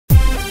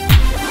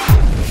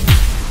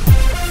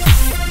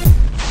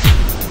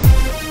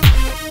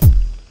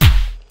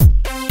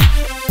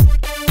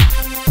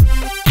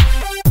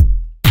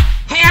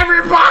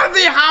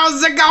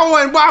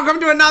Hello and welcome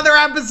to another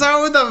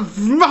episode of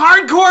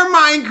Hardcore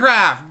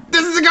Minecraft.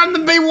 This is going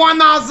to be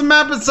one awesome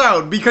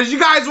episode because you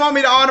guys want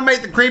me to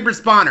automate the creeper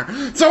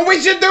spawner. So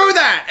we should do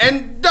that.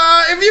 And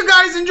if you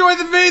guys enjoy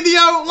the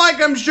video, like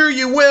I'm sure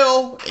you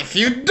will, if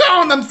you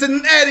don't, I'm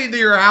sending Eddie to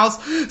your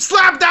house.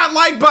 Slap that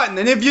like button.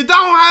 And if you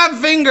don't have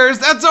fingers,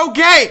 that's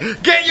okay.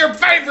 Get your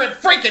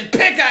favorite freaking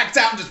pickaxe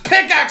out and just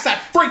pickaxe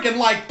that freaking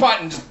like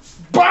button.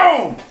 Just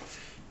boom.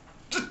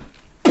 Just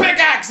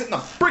pickaxe it in the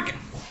freaking...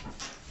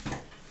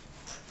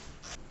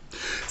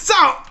 So,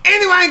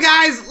 anyway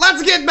guys,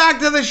 let's get back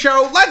to the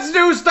show. Let's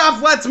do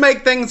stuff, let's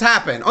make things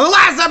happen. On the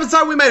last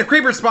episode, we made a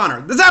creeper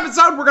spawner. This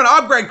episode, we're gonna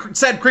upgrade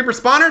said creeper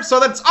spawner so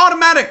that's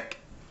automatic.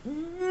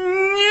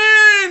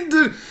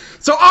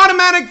 So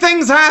automatic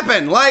things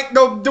happen, like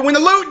when the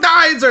loot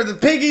dies, or the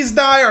piggies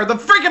die, or the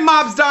freaking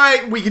mobs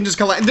die, we can just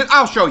collect.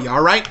 I'll show you,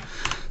 alright?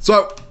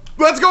 So,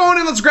 let's go on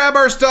and let's grab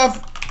our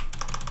stuff.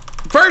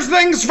 First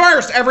things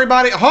first,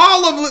 everybody.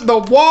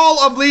 The wall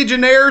of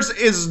Legionnaires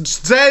is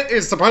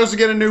supposed to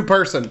get a new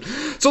person.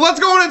 So let's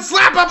go on and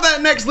slap up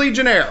that next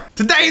Legionnaire.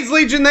 Today's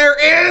Legionnaire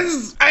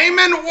is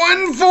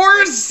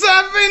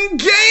Amen147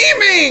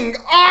 Gaming.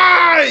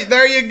 Alright,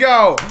 there you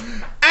go.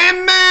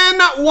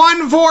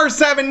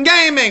 Amen147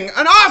 Gaming.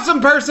 An awesome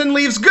person,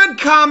 leaves good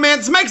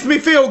comments, makes me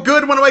feel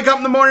good when I wake up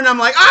in the morning. I'm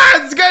like,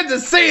 it's good to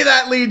see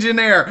that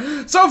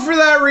Legionnaire. So for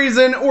that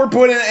reason, we're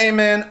putting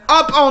Amen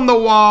up on the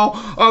wall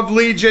of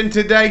Legion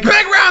today.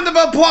 Big round of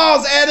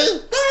applause,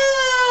 Eddie.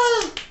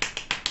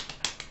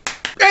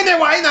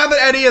 Anyway, now that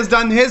Eddie has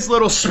done his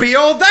little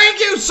spiel, thank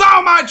you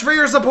so much for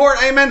your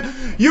support, Amen.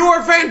 You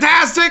are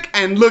fantastic,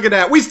 and look at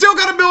that. We still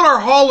gotta build our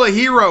Hall of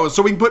Heroes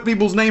so we can put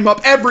people's name up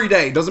every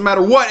day. Doesn't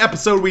matter what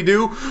episode we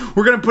do.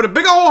 We're gonna put a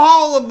big old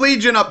Hall of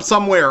Legion up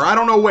somewhere. I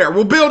don't know where.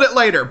 We'll build it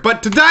later.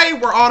 But today,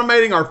 we're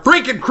automating our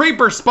freaking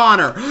creeper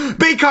spawner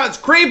because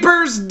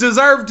creepers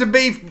deserve to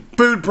be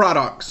food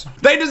products.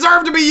 They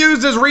deserve to be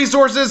used as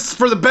resources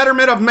for the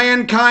betterment of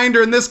mankind,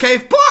 or in this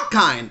case,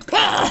 blockkind.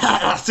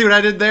 See what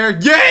I did there?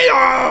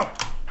 Yeah!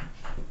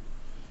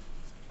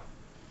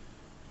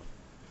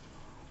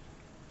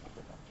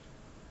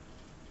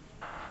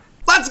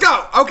 Let's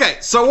go. Okay,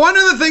 so one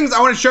of the things I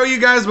want to show you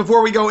guys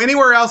before we go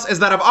anywhere else is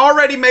that I've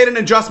already made an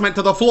adjustment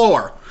to the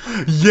floor.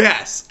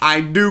 Yes,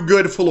 I do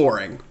good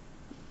flooring.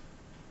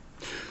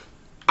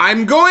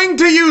 I'm going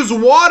to use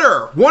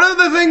water. One of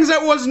the things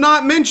that was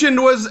not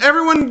mentioned was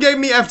everyone gave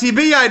me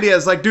FTB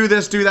ideas, like do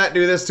this, do that,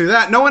 do this, do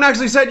that. No one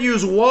actually said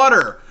use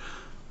water.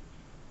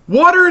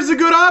 Water is a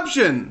good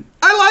option.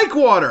 I like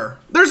water.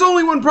 There's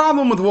only one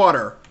problem with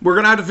water. We're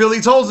gonna have to fill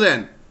these holes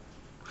in.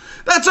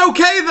 That's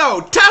okay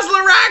though.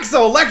 Tesla racks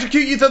will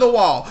electrocute you to the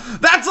wall.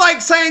 That's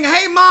like saying,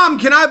 hey mom,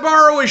 can I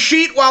borrow a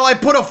sheet while I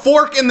put a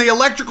fork in the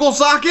electrical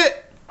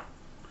socket?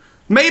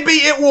 Maybe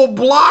it will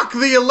block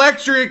the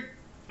electric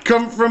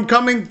from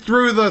coming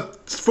through the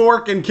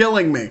fork and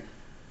killing me.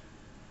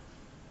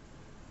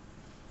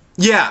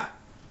 Yeah.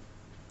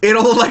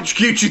 It'll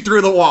electrocute you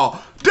through the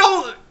wall.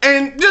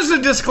 And just a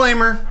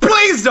disclaimer,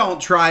 please don't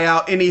try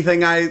out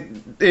anything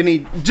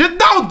just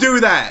don't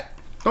do that.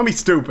 Don't be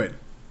stupid.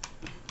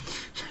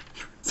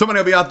 Somebody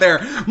will be out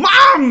there,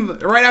 Mom!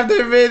 Right after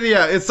the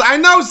video. I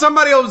know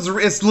somebody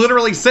is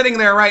literally sitting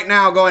there right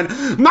now going,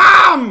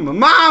 Mom!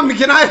 Mom,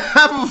 can I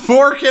have a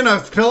fork in a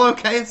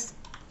pillowcase?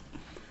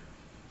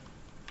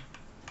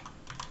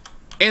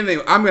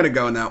 Anyway, I'm gonna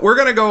go now. We're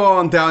gonna go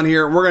on down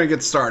here. We're gonna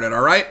get started,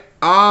 alright?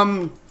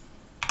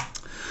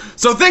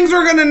 So things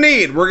we're gonna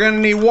need. We're gonna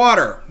need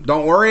water.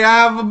 Don't worry, I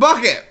have a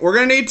bucket. We're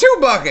gonna need 2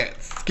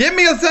 buckets. Give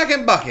me a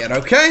second bucket,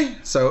 okay?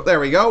 So there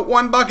we go.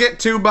 1 bucket,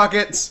 2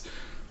 buckets.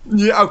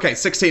 Yeah, okay,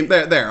 16.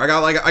 There. I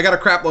got a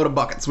crap load of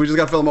buckets. We just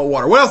gotta fill them with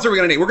water. What else are we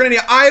gonna need? We're gonna need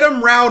an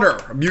item router.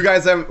 You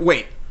guys haven't.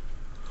 Wait.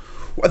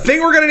 I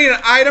think we're gonna need an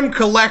item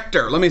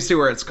collector. Let me see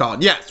where it's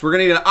called. Yes, we're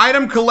gonna need an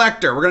item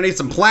collector. We're gonna need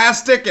some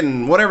plastic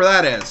and whatever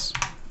that is.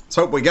 Let's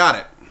hope we got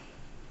it.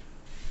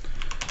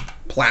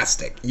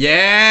 Plastic.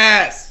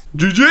 Yes!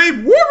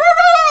 GG!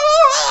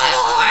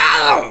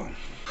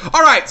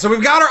 Alright, so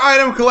we've got our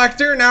item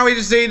collector. Now we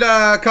just need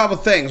a couple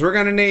things. We're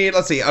gonna need,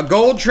 let's see, a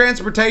gold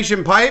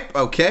transportation pipe.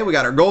 Okay, we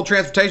got our gold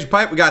transportation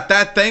pipe. We got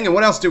that thing. And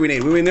what else do we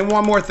need? We need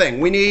one more thing.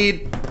 We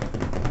need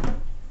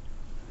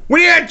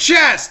a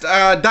chest.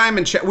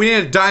 Diamond chest. We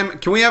need a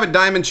diamond. Can we have a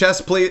diamond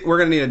chest, please? We're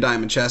gonna need a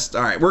diamond chest.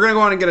 Alright, we're gonna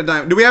go on and get a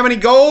diamond. Do we have any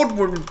gold?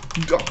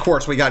 Of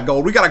course we got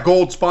gold. We got a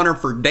gold spawner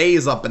for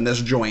days up in this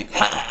joint.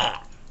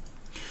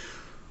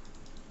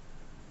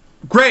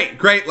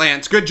 Great,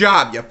 Lance. Good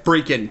job, you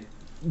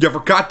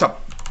forgot to...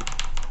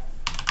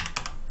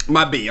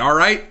 My B,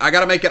 alright? I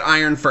gotta make it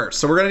iron first.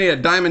 So we're gonna need a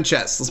diamond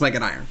chest. Let's make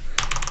it iron.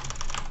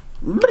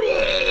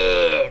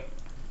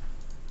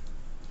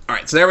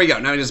 Alright, so there we go.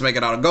 Now we just make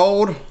it out of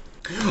gold.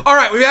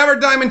 Alright, we have our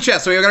diamond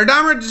chest. So we got our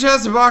diamond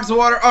chest, a box of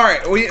water.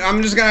 Alright, we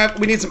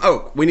need some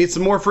oak. We need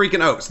some more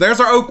freaking oaks.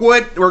 There's our oak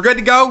wood. We're good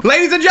to go.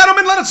 Ladies and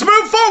gentlemen, let us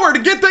move forward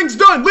and get things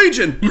done.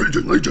 Legion.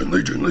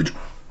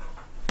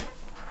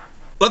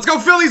 Let's go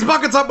fill these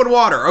buckets up with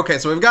water. Okay,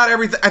 so we've got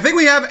everything. I think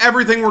we have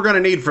everything we're gonna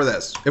need for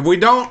this. If we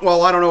don't,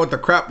 well, I don't know what the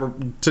crap we're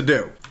to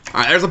do. All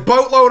right, there's a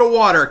boatload of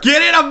water.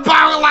 Get in a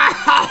boatload.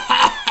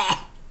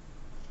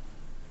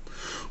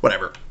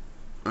 Whatever.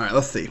 All right,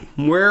 let's see.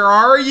 Where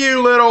are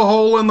you, little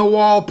hole in the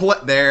wall?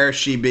 There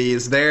she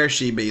bees. There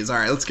she bees. All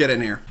right, let's get in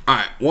here. All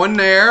right, one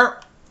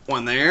there,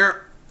 one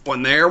there,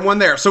 one there, one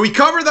there. So we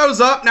cover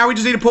those up. Now we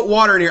just need to put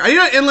water in here. I need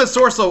an endless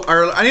source,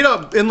 or I need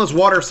an endless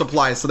water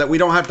supply so that we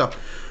don't have to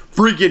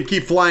freaking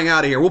keep flying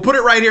out of here. We'll put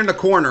it right here in the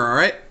corner. All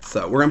right.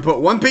 So we're gonna put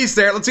one piece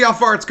there. Let's see how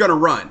far it's gonna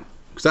run,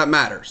 because that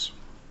matters.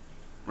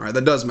 All right,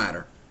 that does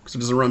matter, because it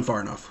doesn't run far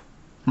enough.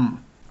 I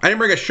didn't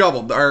bring a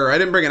shovel, or I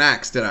didn't bring an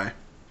axe, did I?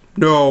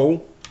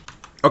 No.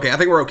 Okay, I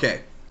think we're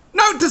okay.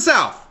 Note to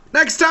self,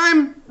 next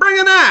time, bring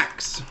an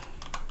axe.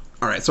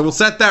 All right, so we'll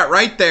set that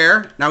right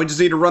there. Now we just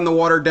need to run the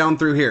water down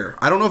through here.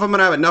 I don't know if I'm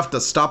gonna have enough to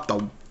stop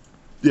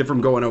it from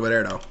going over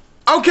there though.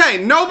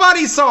 Okay,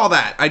 nobody saw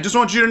that. I just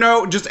want you to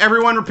know, just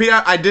everyone repeat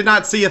out, I did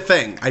not see a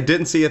thing. I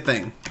didn't see a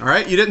thing, all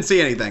right? You didn't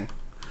see anything.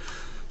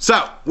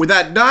 So, with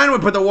that done, we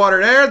put the water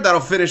there. That'll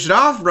finish it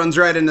off, runs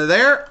right into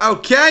there.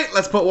 Okay,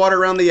 let's put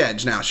water around the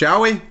edge now,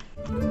 shall we?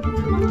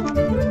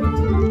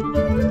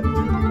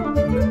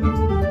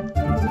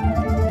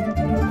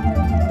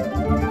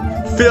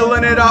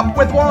 Filling it up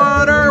with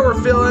water,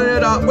 we're filling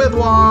it up with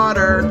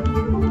water.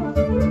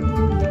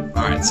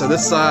 All right, so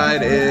this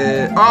side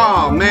is,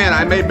 oh man,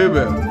 I made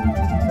boo-boo.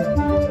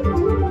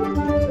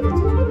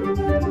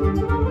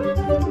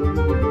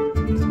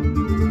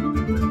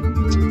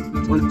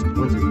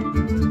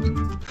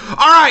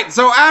 All right,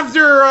 so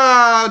after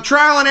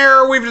trial and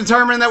error, we've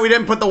determined that we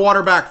didn't put the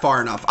water back far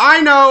enough.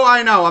 I know,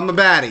 I'm a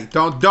baddie.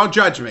 Don't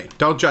judge me,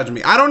 don't judge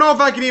me. I don't know if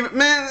I can even,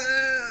 man,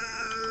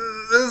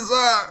 this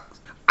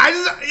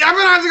I'm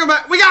gonna have to go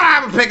back. We gotta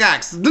have a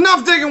pickaxe.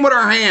 Enough digging with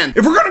our hands.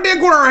 If we're gonna dig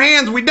with our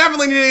hands, we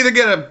definitely need to either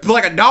get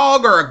like a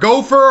dog or a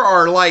gopher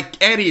or like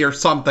Eddie or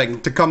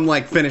something to come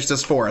like finish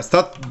this for us.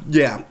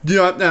 Yeah,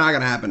 not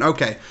gonna happen.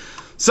 Okay,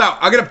 so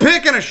I'll get a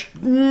pick and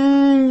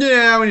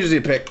yeah, we just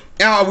need a pick.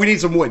 Oh, we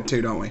need some wood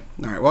too, don't we?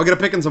 All right, well, I'll get a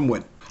pick and some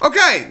wood.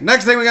 Okay,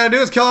 next thing we gotta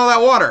do is kill all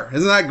that water.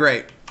 Isn't that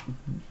great?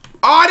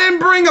 Oh, I didn't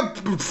bring a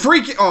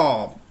freaking,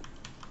 oh.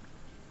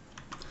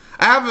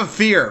 I have a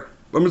fear.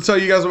 Let me tell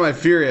you guys what my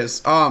fear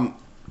is. If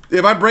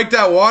I break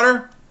that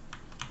water,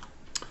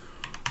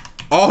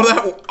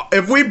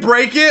 if we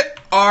break it,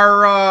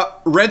 our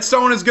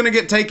redstone is gonna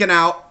get taken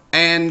out,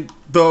 and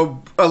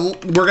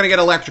we're gonna get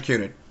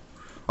electrocuted.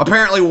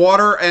 Apparently,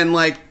 water and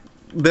like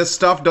this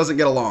stuff doesn't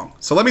get along.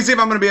 So let me see if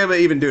I'm gonna be able to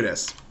even do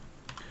this.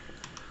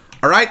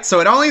 All right, so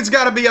it's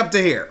got to be up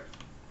to here,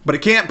 but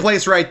it can't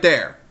place right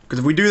there, because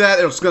if we do that,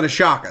 it's gonna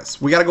shock us.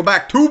 We got to go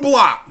back 2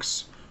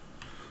 blocks.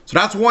 So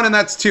that's 1 and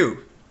that's 2.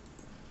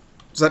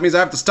 So that means I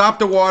have to stop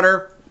the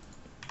water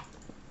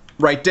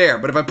right there.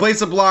 But if I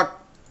place a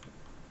block,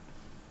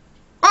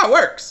 oh, it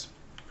works.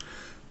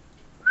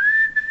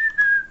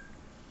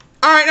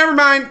 All right, never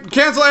mind.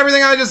 Cancel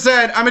everything I just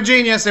said. I'm a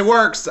genius. It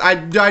works. I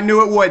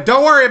knew it would.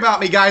 Don't worry about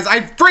me, guys.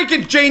 I'm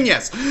freaking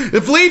genius.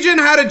 If Legion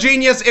had a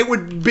genius, it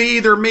would be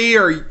either me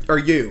or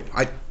you.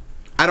 I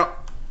don't.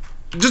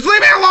 Just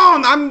leave me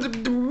alone.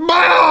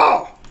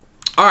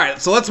 All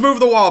right, so let's move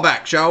the wall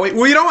back, shall we?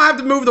 We don't have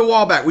to move the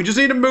wall back. We just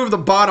need to move the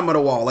bottom of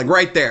the wall, like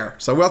right there.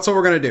 So that's what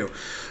we're gonna do.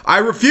 I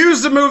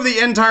refuse to move the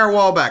entire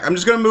wall back. I'm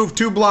just gonna move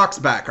 2 blocks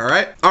back, all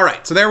right? All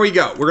right, so there we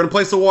go. We're gonna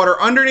place the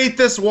water underneath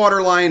this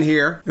water line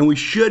here, and we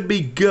should be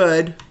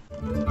good.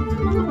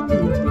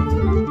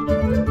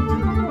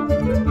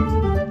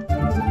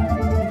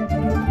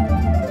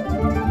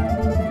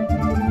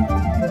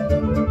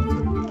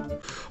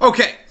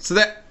 Okay, so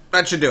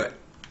that should do it.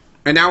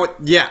 And now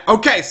yeah,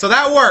 okay, so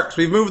that works.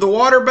 We've moved the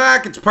water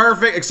back, it's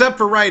perfect, except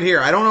for right here.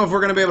 I don't know if we're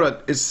gonna be able to,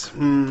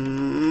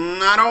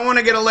 I don't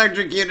wanna get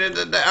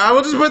electrocuted. I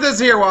will just put this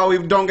here while we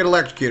don't get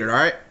electrocuted, all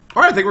right?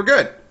 All right, I think we're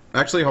good.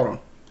 Actually, hold on.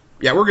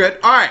 Yeah, we're good.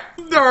 All right,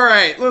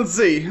 let's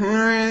see. All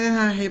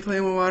right, I hate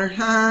playing with water.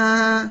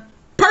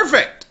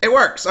 Perfect, it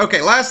works.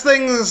 Okay, last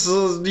thing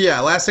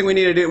we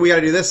need to do, we gotta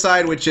do this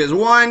side, which is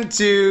 1,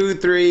 2,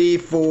 3,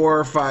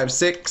 4, 5,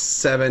 6,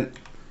 7.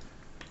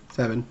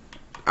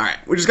 All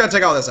right, we just gotta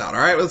take all this out, all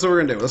right? That's what we're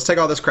gonna do. Let's take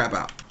all this crap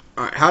out.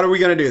 All right, how are we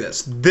gonna do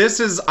this? This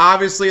is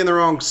obviously in the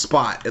wrong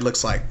spot, it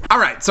looks like. All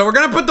right, so we're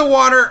gonna put the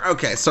water,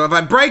 okay, so if I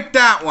break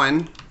that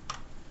one,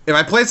 if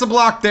I place a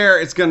block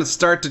there, it's gonna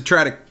start to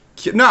try to,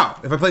 no,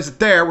 if I place it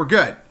there, we're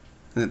good.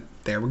 And then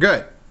there, we're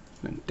good.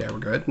 And there, we're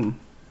good, and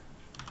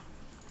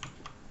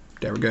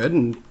there, we're good,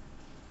 and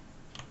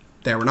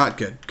there, we're not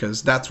good,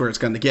 because that's where it's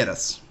gonna get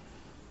us.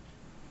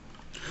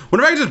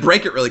 Wonder if I can just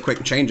break it really quick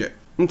and change it.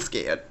 I'm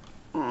scared.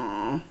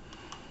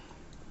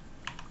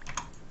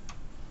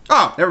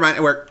 Oh, never mind,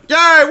 it worked.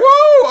 Yay,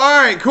 woo!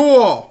 Alright,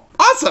 cool.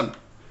 Awesome.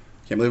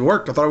 Can't believe it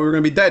worked. I thought we were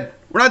gonna be dead.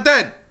 We're not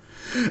dead.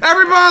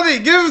 Everybody,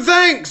 give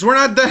thanks. We're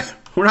not dead.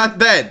 We're not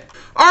dead.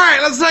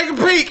 Alright, let's take a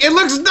peek. It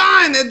looks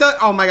done.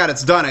 Oh my god,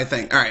 it's done, I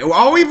think. Alright,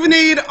 all we're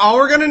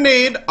gonna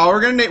need,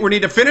 we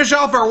need to finish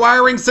off our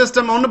wiring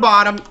system on the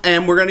bottom,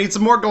 and we're gonna need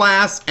some more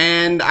glass,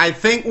 and I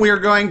think we're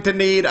going to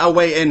need a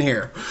way in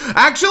here.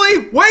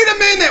 Actually, wait a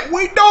minute,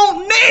 we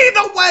don't need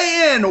a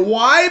way in.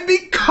 Why?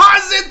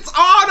 Because it's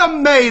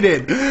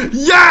automated.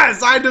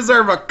 Yes, I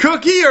deserve a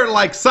cookie or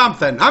like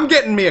something. I'm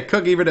getting me a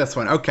cookie for this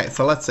one. Okay,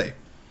 so let's see.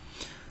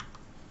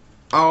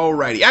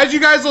 Alrighty, as you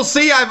guys will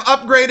see, I've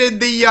upgraded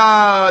the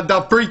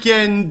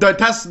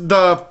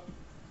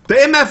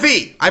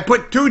MFE. I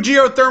put 2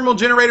 geothermal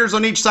generators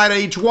on each side of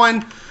each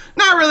one.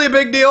 Not really a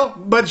big deal,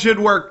 but should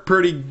work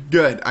pretty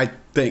good, I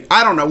think.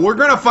 I don't know, we're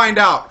gonna find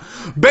out.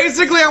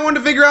 Basically, I wanted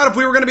to figure out if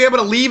we were gonna be able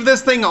to leave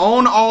this thing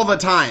on all the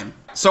time.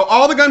 So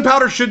all the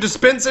gunpowder should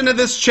dispense into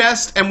this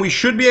chest, and we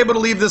should be able to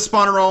leave this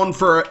spawner on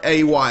for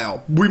a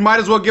while. We might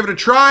as well give it a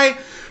try.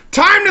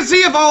 Time to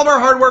see if all of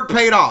our hard work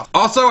paid off.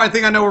 Also, I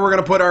think I know where we're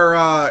gonna put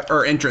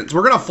our entrance.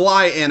 We're gonna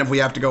fly in if we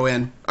have to go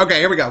in. Okay,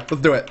 here we go.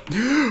 Let's do it.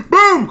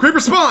 Boom! Creeper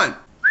spawn!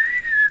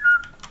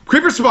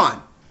 Creeper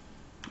spawn!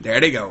 There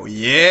they go.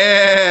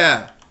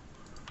 Yeah!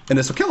 And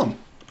this will kill them.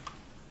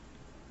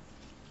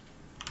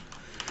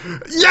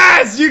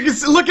 Yes! You can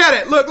see, look at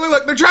it. Look, look,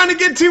 look. They're trying to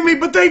get to me,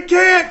 but they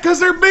can't because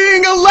they're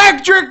being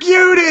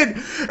electrocuted.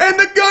 And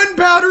the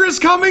gunpowder is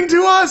coming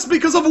to us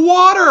because of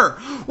water.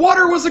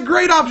 Water was a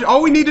great option.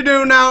 All we need to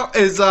do now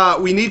is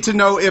we need to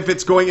know if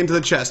it's going into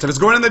the chest. If it's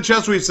going in the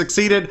chest, we've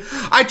succeeded.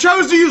 I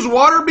chose to use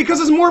water because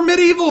it's more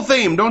medieval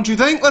themed, don't you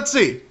think? Let's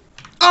see.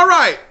 All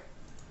right.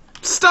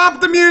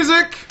 Stop the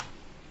music.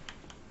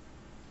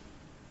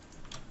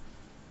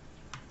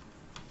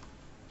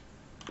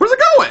 Where's it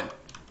going?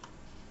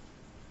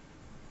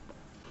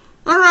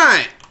 All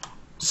right,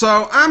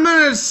 so I'm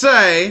gonna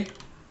say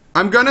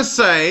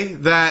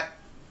that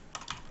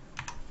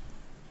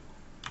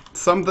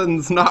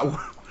something's not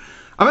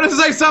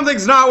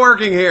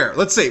working here.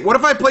 Let's see, what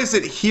if I place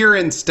it here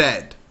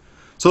instead?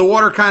 So the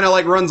water kind of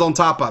like runs on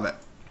top of it.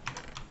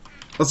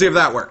 Let's see if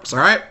that works, all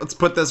right? Let's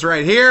put this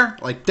right here,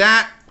 like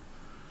that.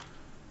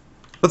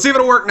 Let's see if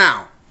it'll work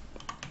now.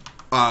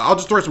 I'll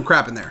just throw some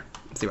crap in there.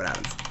 Let's see what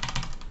happens.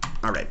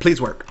 All right, please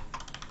work.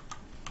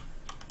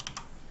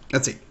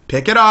 Let's see.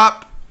 Pick it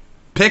up.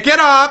 Pick it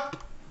up.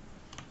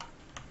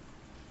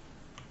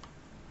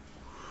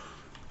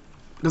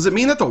 Does it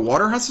mean that the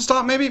water has to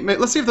stop, maybe?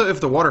 Let's see if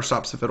the water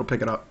stops, if it'll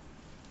pick it up.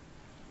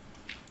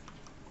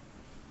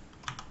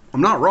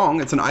 I'm not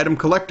wrong. It's an item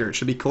collector. It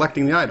should be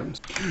collecting the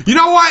items. You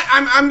know what?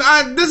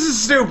 This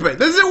is stupid.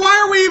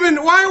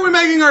 Why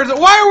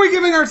are we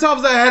giving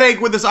ourselves a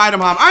headache with this item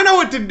hop? I know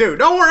what to do.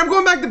 Don't worry. I'm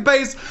going back to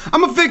base.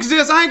 I'm gonna fix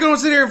this. I ain't gonna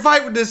sit here and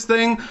fight with this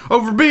thing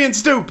over being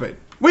stupid.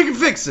 We can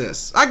fix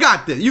this. I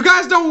got this. You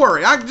guys don't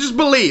worry. I just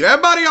believe.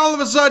 Everybody all of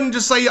a sudden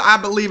just say, I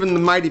believe in the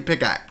mighty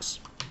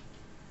pickaxe.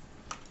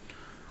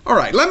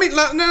 Alright,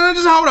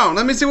 just hold on.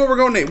 Let me see what we're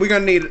going to need. We're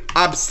going to need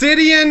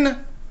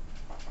obsidian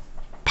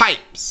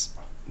pipes.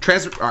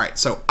 Alright,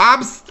 so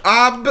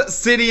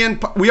obsidian.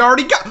 We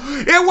already got.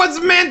 It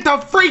was meant to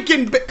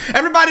freaking.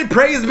 Everybody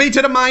praise be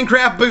to the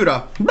Minecraft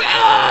Buddha.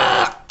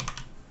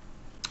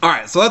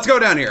 Alright, so let's go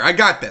down here. I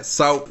got this.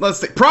 So let's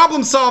see.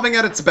 Problem solving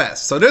at its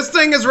best. So this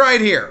thing is right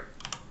here.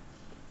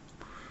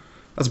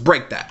 Let's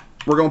break that.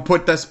 We're going to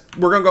put this,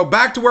 we're going to go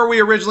back to where we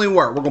originally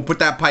were. We're going to put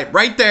that pipe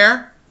right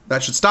there.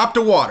 That should stop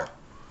the water.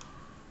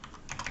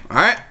 All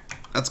right,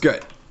 that's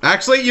good.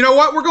 Actually, you know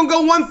what? We're going to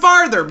go one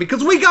farther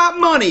because we got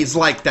monies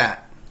like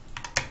that.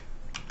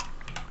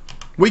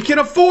 We can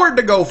afford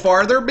to go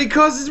farther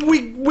because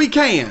we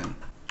can.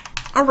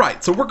 All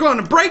right, so we're going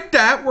to break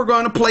that. We're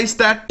going to place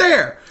that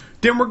there.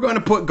 Then we're going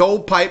to put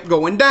gold pipe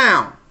going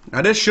down.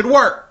 Now this should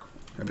work.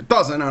 If it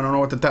doesn't, I don't know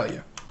what to tell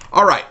you.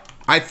 All right.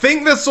 I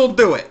think this will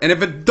do it, and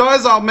if it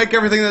does, I'll make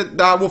everything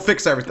that we'll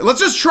fix everything. Let's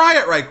just try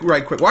it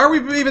right quick. Why are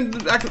we even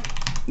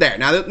there?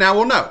 Now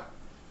we'll know.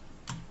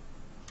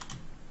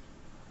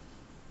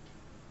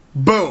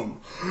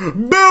 Boom,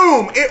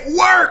 boom! It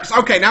works.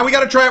 Okay, now we got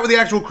to try it with the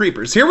actual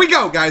creepers. Here we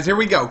go, guys. Here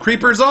we go.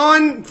 Creepers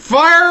on,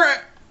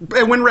 fire,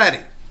 and when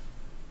ready.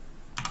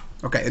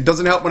 Okay, it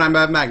doesn't help when I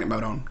have magnet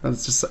mode on.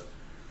 That's just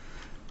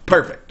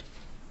perfect.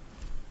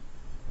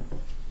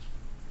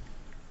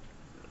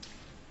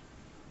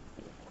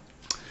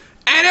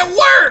 And it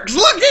works!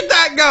 Look at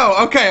that go!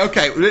 Okay,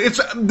 okay.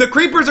 The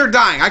creepers are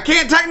dying. I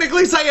can't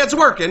technically say it's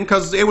working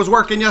because it was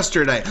working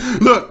yesterday.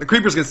 Look, the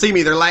creepers can see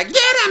me. They're like,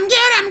 get him,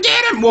 get him,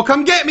 get him! Well,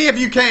 come get me if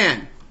you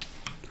can.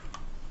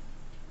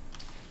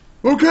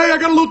 Okay, I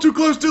got a little too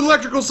close to the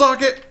electrical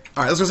socket.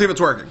 Alright, let's go see if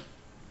it's working.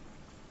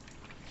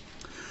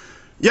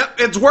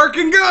 Yep, it's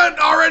working good.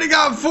 Already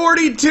got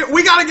 42.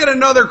 We got to get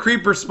another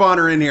creeper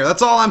spawner in here.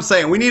 That's all I'm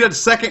saying. We need a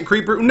second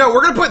creeper. No,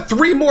 we're going to put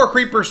 3 more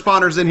creeper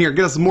spawners in here.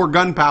 Get us more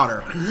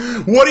gunpowder.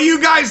 What do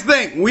you guys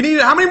think?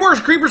 How many more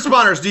creeper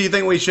spawners do you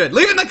think we should?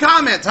 Leave in the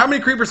comments. How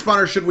many creeper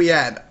spawners should we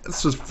add?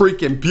 This is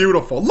freaking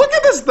beautiful. Look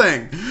at this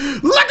thing.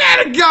 Look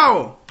at it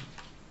go.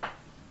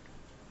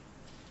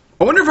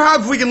 I wonder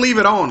if we can leave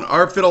it on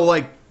or if it'll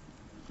like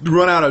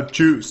run out of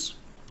juice.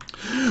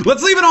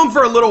 Let's leave it on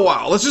for a little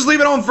while. Let's just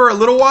leave it on for a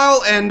little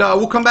while, and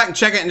we'll come back and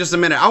check it in just a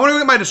minute. I want to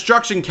get my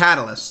destruction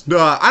catalyst.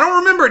 I don't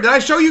remember. Did I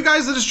show you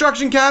guys the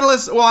destruction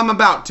catalyst? Well, I'm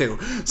about to,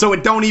 so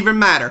it don't even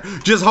matter.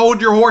 Just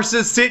hold your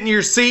horses, sit in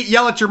your seat,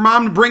 yell at your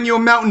mom to bring you a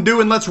Mountain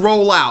Dew, and let's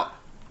roll out.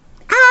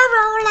 I'll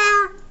roll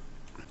out.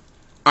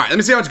 All right, let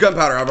me see how much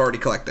gunpowder I've already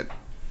collected.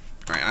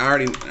 All right, all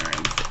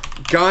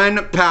right.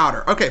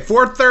 Gunpowder. Okay,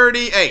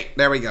 438.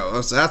 There we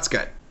go. So that's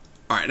good.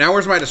 All right, now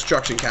where's my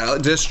destruction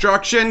catalyst?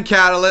 Destruction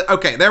catalyst.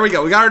 Okay, there we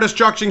go. We got our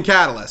destruction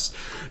catalyst.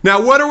 Now,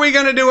 what are we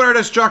going to do with our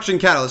destruction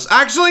catalyst?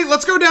 Actually,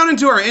 let's go down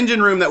into our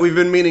engine room that we've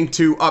been meaning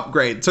to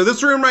upgrade. So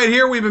this room right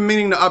here, we've been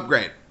meaning to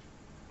upgrade.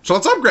 So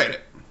let's upgrade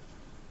it.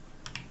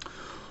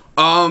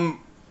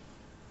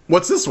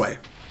 What's this way?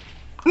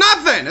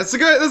 Nothing. This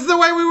is the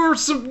way we were.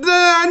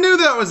 I knew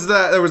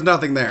there was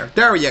nothing there.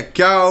 There you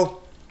go.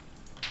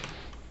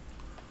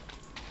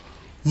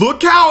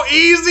 Look how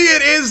easy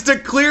it is to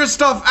clear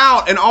stuff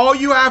out, and all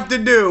you have to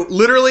do,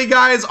 literally,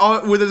 guys,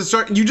 with a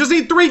destruction, you just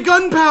need 3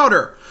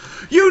 gunpowder.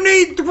 You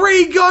need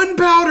 3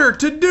 gunpowder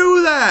to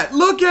do that.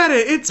 Look at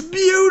it. It's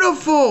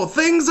beautiful.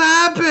 Things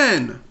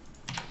happen.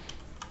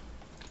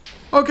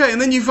 Okay,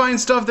 and then you find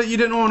stuff that you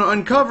didn't want to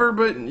uncover,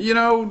 but, you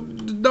know,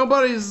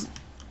 nobody's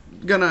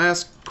gonna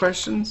ask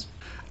questions.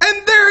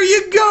 And there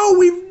you go.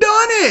 We've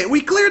done it.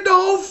 We cleared the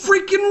whole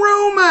freaking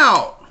room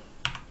out.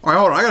 All right,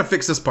 hold on. I gotta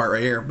fix this part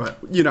right here, but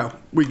you know,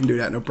 we can do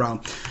that, no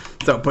problem.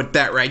 So put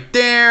that right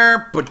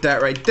there, put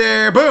that right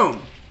there,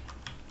 boom.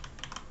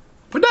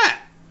 Put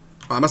that.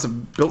 Oh, I must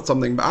have built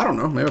something, but I don't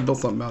know. Maybe I built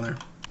something down there.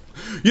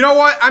 You know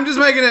what? I'm just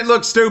making it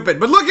look stupid,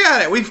 but look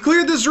at it. We've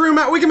cleared this room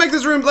out. We can make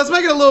this room, let's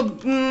make it a little,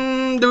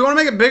 do we want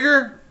to make it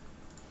bigger?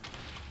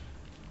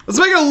 Let's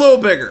make it a little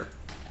bigger.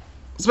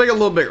 Let's make it a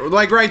little bigger,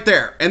 like right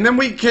there. And then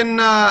we can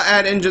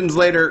add engines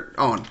later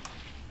on.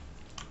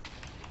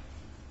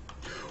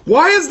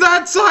 Why is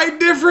that side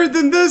different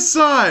than this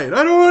side?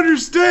 I don't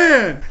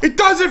understand. It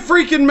doesn't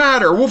freaking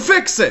matter. We'll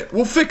fix it.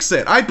 We'll fix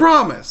it. I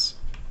promise.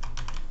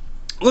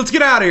 Let's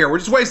get out of here. We're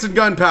just wasting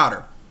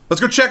gunpowder.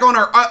 Let's go check on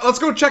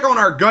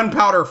our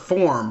gunpowder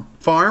farm.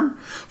 Farm.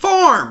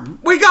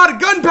 We got a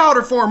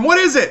gunpowder farm. What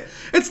is it?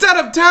 Instead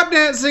of tap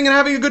dancing and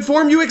having a good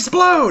form, you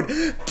explode.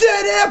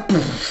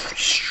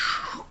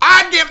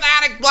 I'd give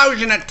that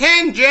explosion a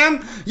 10,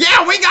 Jim.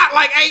 Yeah, we got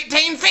like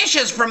 18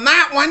 fishes from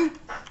that one.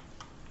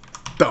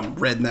 Dumb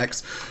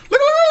rednecks.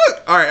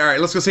 Look. All right.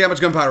 Let's go see how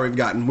much gunpowder we've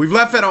gotten. We've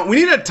left it on. We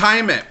need to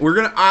time it.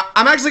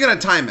 I'm actually gonna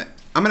time it.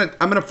 I'm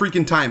gonna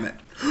freaking time it.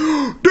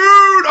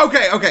 Dude.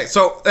 Okay.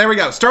 So there we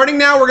go. Starting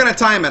now, we're gonna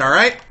time it. All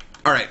right.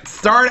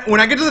 When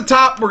I get to the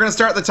top, we're gonna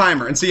start the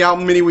timer and see how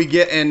many we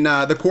get in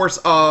the course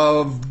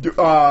of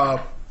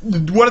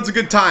what is a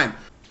good time.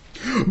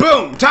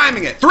 Boom.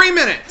 Timing it. 3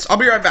 minutes. I'll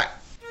be right back.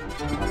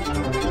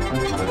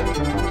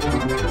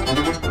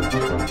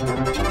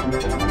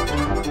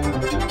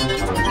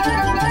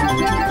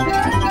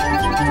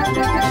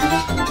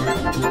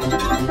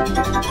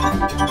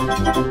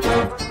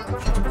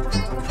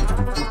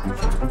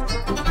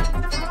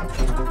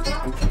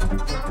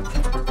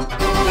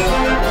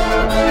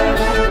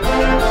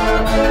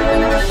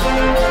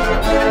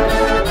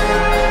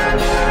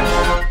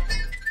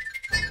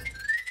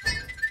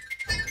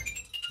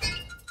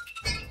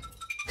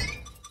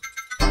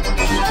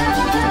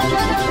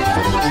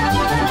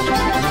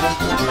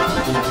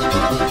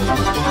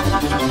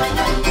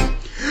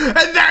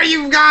 And there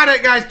you've got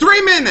it, guys.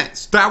 3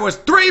 minutes. That was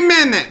 3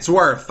 minutes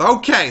worth.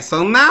 Okay,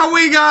 so now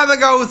we gotta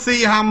go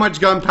see how much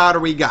gunpowder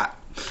we got.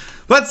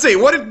 Let's see.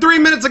 What did 3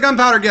 minutes of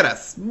gunpowder get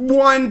us?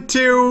 1,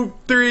 2,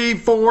 3,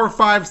 4,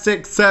 5,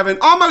 6, 7.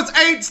 Almost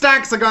 8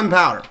 stacks of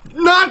gunpowder.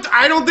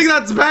 I don't think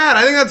that's bad.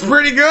 I think that's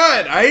pretty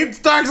good. 8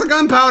 stacks of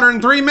gunpowder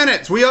in 3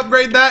 minutes. We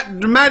upgrade that.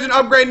 Imagine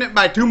upgrading it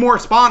by 2 more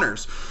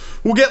spawners.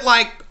 We'll get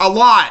like a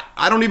lot.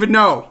 I don't even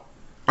know.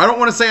 I don't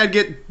want to say I'd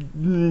get,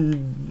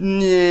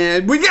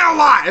 we get a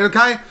lot,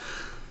 okay?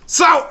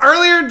 So,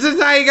 earlier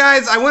today,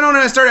 guys, I went on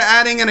and I started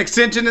adding an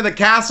extension to the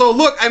castle.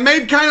 Look, I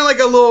made kind of like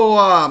a little,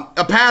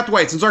 a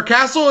pathway. Since our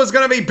castle is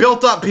going to be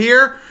built up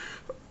here,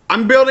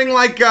 I'm building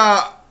like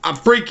a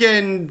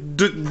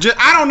freaking,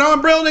 I don't know,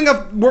 I'm building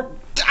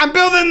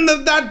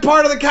that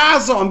part of the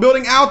castle. I'm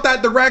building out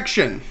that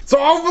direction. So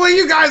hopefully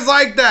you guys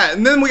like that.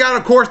 And then we got,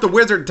 of course, the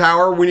wizard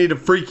tower. We need to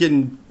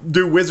freaking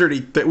do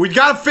wizardy thing. We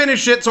gotta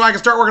finish it so I can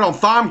start working on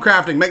thumb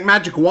crafting, make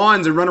magic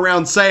wands, and run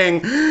around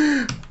saying,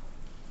 "You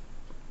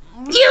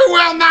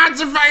will not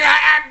survive."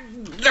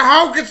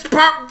 Hocus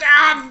pocus,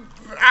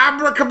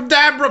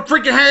 abracadabra,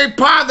 freaking Harry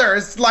Potter.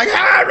 It's like,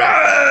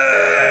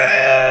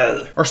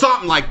 or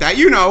something like that.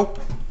 You know,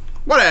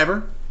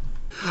 whatever.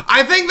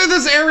 I think that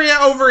this area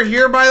over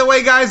here, by the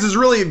way, guys, is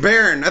really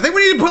barren. I think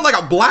we need to put like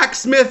a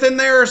blacksmith in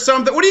there or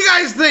something. What do you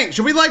guys think?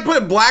 Should we like put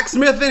a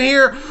blacksmith in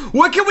here?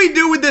 What can we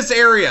do with this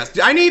area?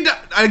 I need to,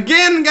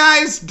 again,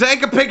 guys,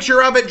 take a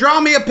picture of it. Draw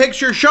me a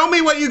picture. Show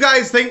me what you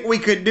guys think we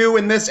could do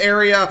in this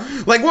area.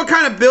 Like what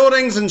kind of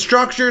buildings and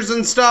structures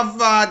and stuff.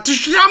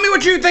 Just tell me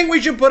what you think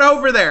we should put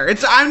over there.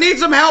 I need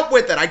some help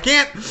with it.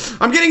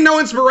 I'm getting no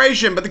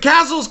inspiration, but the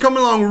castle's coming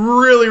along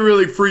really,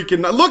 really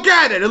freaking. Look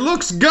at it. It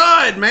looks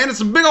good, man. It's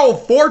a big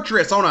old fortress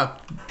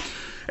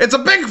it's a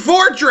big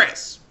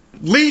fortress.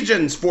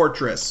 Legion's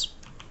fortress.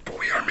 But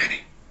we are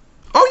many.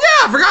 Oh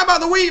yeah, I forgot about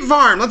the wheat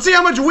farm. Let's see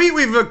how much wheat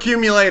we've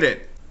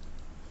accumulated.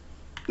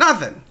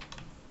 Nothing.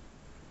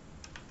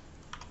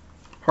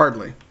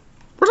 Hardly.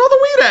 Where's all the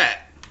wheat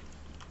at?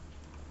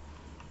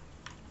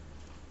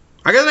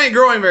 I guess it ain't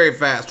growing very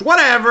fast.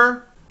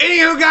 Whatever.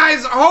 Anywho,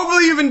 guys,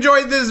 hopefully you've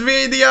enjoyed this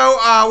video.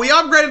 We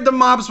upgraded the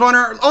mob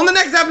spawner. On the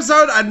next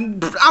episode, I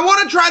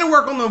want to try to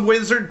work on the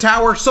wizard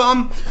tower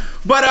some.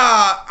 But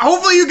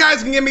hopefully you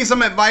guys can give me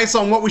some advice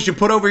on what we should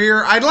put over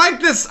here. I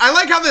like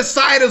how this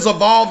side is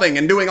evolving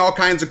and doing all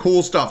kinds of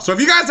cool stuff. So if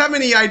you guys have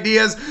any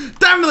ideas,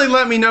 definitely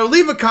let me know.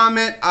 Leave a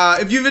comment.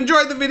 If you've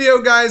enjoyed the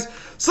video, guys,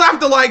 slap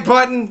the like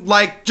button.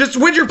 Like, just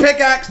with your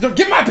pickaxe. No,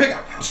 get my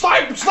pickaxe.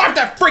 Slap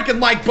that freaking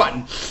like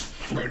button.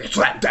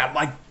 Slap that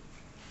like.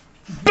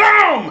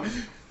 Boom!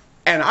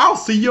 And I'll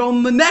see you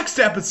on the next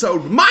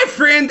episode with my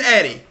friend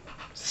Eddie.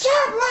 Sup,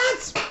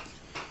 lads?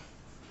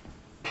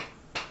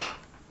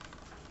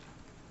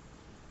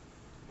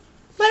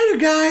 Later,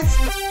 guys.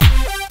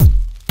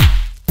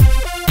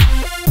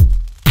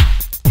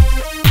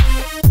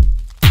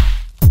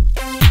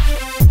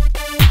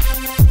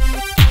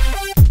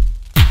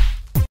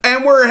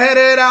 And we're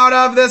headed out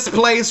of this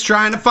place,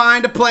 trying to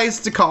find a place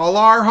to call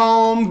our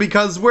home,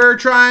 because we're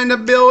trying to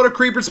build a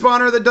creeper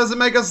spawner that doesn't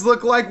make us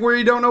look like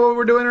we don't know what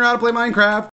we're doing or how to play Minecraft.